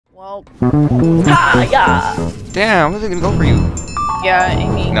Well, yeah. Damn, who's it gonna go for you? Yeah,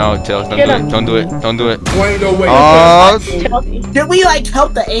 Amy. No, Tails, don't do it. Don't do it. Don't do it. Wait, no, wait. Oh, Did we like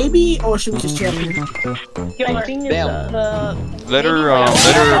help the Amy or should we just champion? I think it's let her.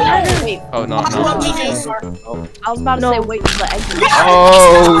 Oh no, no. I was about to say wait till the exit.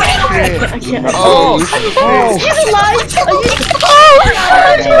 Oh shit. Oh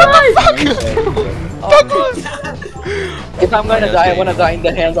If I'm gonna die, I wanna die in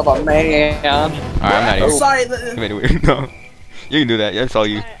the hands of a man. Alright, I'm not here. Sorry. Wait, no. You can do that. That's all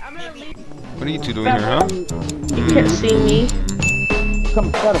you. What are you two doing here, huh? You can't see me.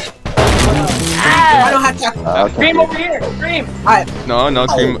 Come, got him. I don't have to. Cream over here! Cream! No, no,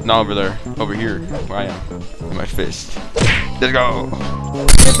 Cream. No, over there. Over here. Where I am. In my fist. Let's go.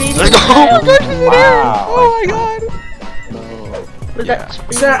 Let's go. Oh my god. Was that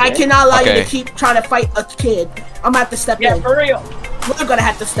Sir, I cannot allow you Okay. to keep trying to fight a kid. I'm gonna have to step Yeah, in. for real! We're gonna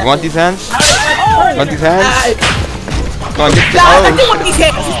have to step You want in. these hands? Want these hands? Come on, get the. I Oh, do want these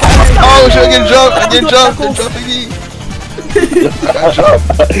hands. oh shit! I get jumped. I get jumped. I got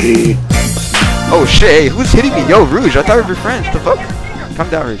jumped. Oh shit! Hey, who's hitting me? Yo, Rouge. I thought we were friends. The fuck? Calm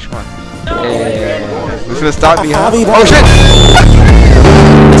down, Rouge. Come on. Who's gonna stop me, huh? Oh shit!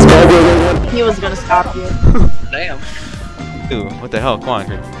 he was gonna stop you? Damn. Dude, what the hell? Come on,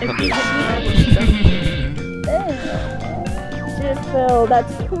 Cream. Phil,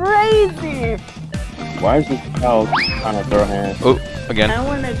 that's crazy. Why is this child trying to throw hands? Oh, again. I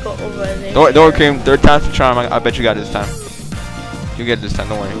wanna go over there. Don't worry, Cream. Third time's the charm. I bet you got it this time. You get it this time.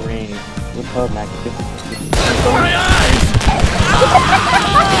 Don't worry. Green. What's up, Max?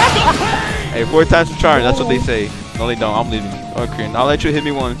 Hey, 4 times the charm. That's what they say. No, they don't. I'm leaving. Oh, Cream. I'll let you hit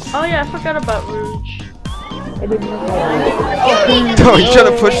me once. Oh yeah, I forgot about Rouge. Oh, you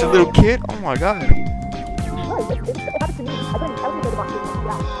trying to push the little kid? Oh my god.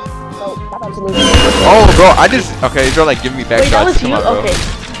 Oh, bro, I just okay. You're like giving me back Wait, that shots. was Come you? on, bro.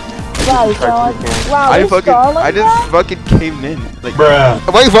 Okay. I just fucking came in. Like, Bruh.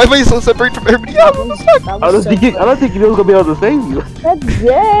 why am I so separate from everybody else? I don't think he was gonna be able to save you.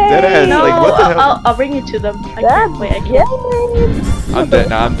 Dead ass. No, Like, what the hell? I'll bring you to them. I can't. Wait, I can't. I'm dead.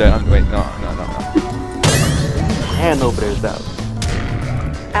 No, I'm dead. Wait, no. Hand over there is out.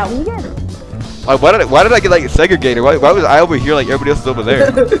 Like, why did I get like segregated? Why was I over here like everybody else is over there?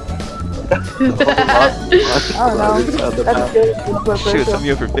 I don't know. That's good. Shit, some of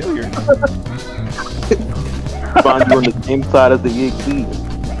you up for failure. Find you on the same side as the EXE.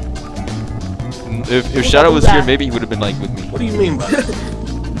 If Shadow was here, maybe he would have been like with me. What do you mean by that?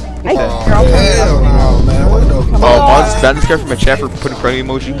 Oh, Hell no, man. What the fuck? Bon's ban this guy from my chat for putting pregnant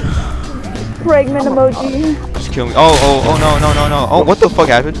emoji. Pregnant emoji. Just kill me. Oh, no. Oh, what the fuck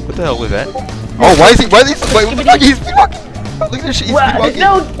happened? What the hell was that? Oh, why is he, wait, what the fuck? He's speedwalking. Look at this shit, he's speedwalking.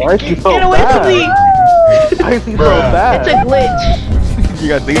 No, Why is he so get away from me! Why is he so bad? It's a glitch. You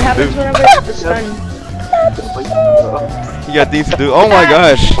got things It to happens do. whenever the sun. You got things to do. Oh my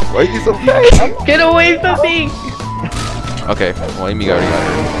gosh. Why are you so fast? Get away from me! Okay, well, Amy already got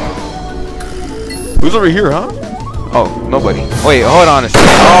her. Who's over here, huh? Oh, nobody. Wait, hold on a second.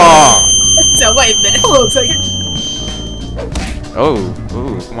 Oh! So wait a minute. Hold on a second. Oh,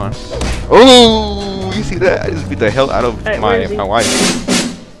 ooh, come on. Oh, you see that? I just beat the hell out of Alright, where is he? my wife.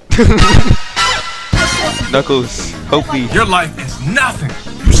 Knuckles, hopefully. Your life is nothing.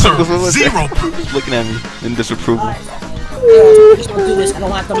 You serve Knuckles, zero. Just looking at me in disapproval. I just want to do this. I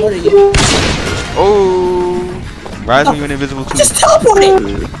don't have to murder you. Oh, Rise when you went invisible too. Just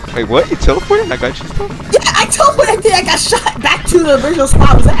teleported. Wait, what? You teleported? I got you stuff? Yeah, I teleported. I think I got shot back to the original spot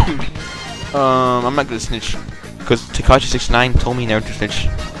I was at. I'm not gonna snitch. Because Takashi69 told me never to snitch.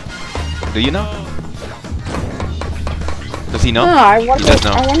 Do you know? Does he know? No, I wonder. He does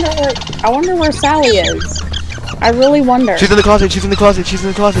know. I wonder where Sally is. I really wonder. She's in the closet, she's in the closet, she's in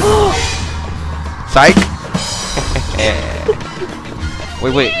the closet. Psych!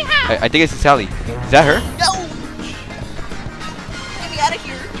 Wait. I think it's Sally. Is that her? No. Get me out of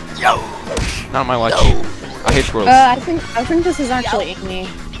here. Yo. Not on my watch. I hate squirrels. I think this is actually Amy.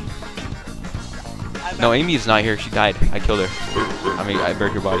 No, Amy is not here. She died. I killed her. I mean, I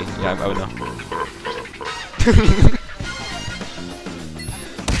buried her body. Yeah, I would know.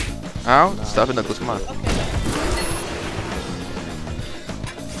 Ow! Stop it, Knuckles. Come on.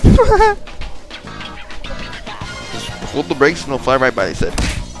 Just hold the brakes and it'll fly right by. They said.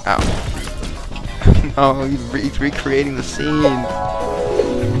 Ow. No, he's recreating the scene.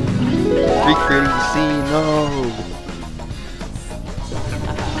 Recreating the scene. No.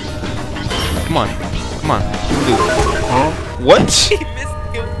 Come on. Come on. Dude. Huh? What? He missed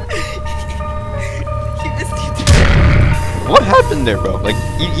you. He missed you. What happened there, bro? Like,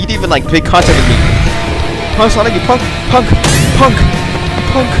 you didn't even like make contact with me. Huh, Sonic, you punk.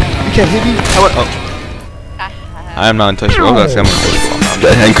 You can't hit me. How about? Oh. I am not untouchable. I'm untouchable.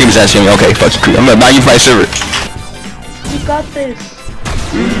 And Cream is asking me, okay, fuck you, Cream. I'm gonna buy you 5 silver. You got this.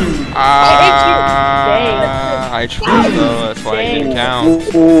 I tried though, that's why it didn't count.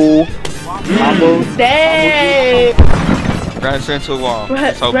 Dang! Ran straight into a wall.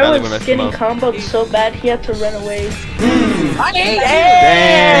 Brett was getting comboed so bad he had to run away.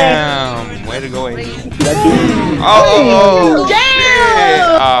 Damn! Way to go, AD. Oh!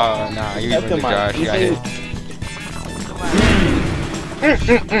 Damn! Oh, nah, you went to Josh. You got hit.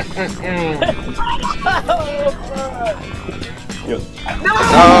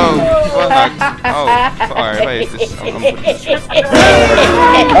 Alright, wait,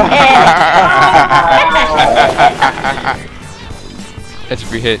 that's a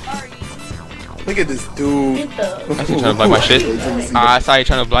free hit. Look at this dude. I see you trying to block my shit. I saw you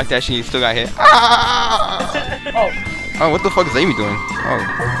trying to block that shit, you still got hit. Oh, what the fuck is Amy doing? Oh.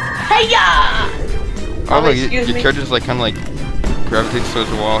 Hey-ya! Oh, look, your character's like kind of like gravitates towards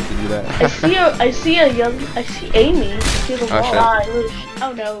the wall to do that. I see Amy through the wall.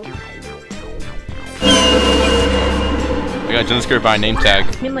 Oh no. I got jump scared by a name tag.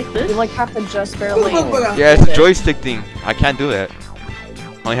 You mean like this? You like have to just barely. Yeah, it's a joystick thing. I can't do that.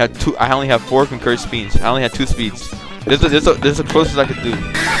 I only have 4 concurrent speeds. I only had 2 speeds. This is the closest I could do.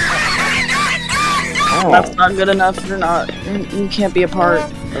 That's not good enough. You're not. You can't be a part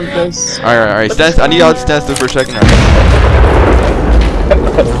of this. Alright. Stance. I need y'all to stand still for a second.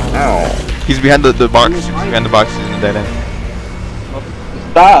 He's behind the box. He's behind the box in the dead end.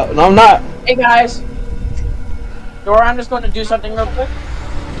 Stop. No, I'm not. Hey guys. Dora, I'm just going to do something real quick.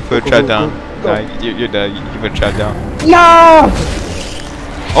 Put a trap down. Nah, you're dead. You put a trap down. No!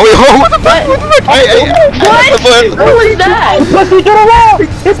 Oh, what the fuck? What? What was that? Pussy to the wall!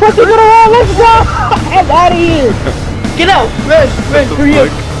 It's pussy to the wall! Let's go! Get out of here! Get out! Red, hurry up!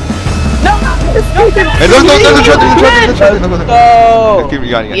 No! Hey, there's a trap. No! Okay,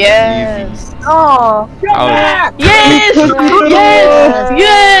 you got it. Yes. Easy. Oh.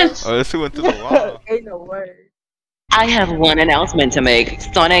 Yes! Oh, this who went through the wall. Ain't no word. I have one announcement to make.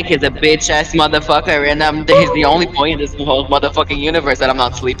 Sonic is a bitch ass motherfucker, and he's the only boy in this whole motherfucking universe that I'm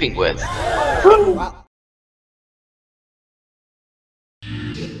not sleeping with.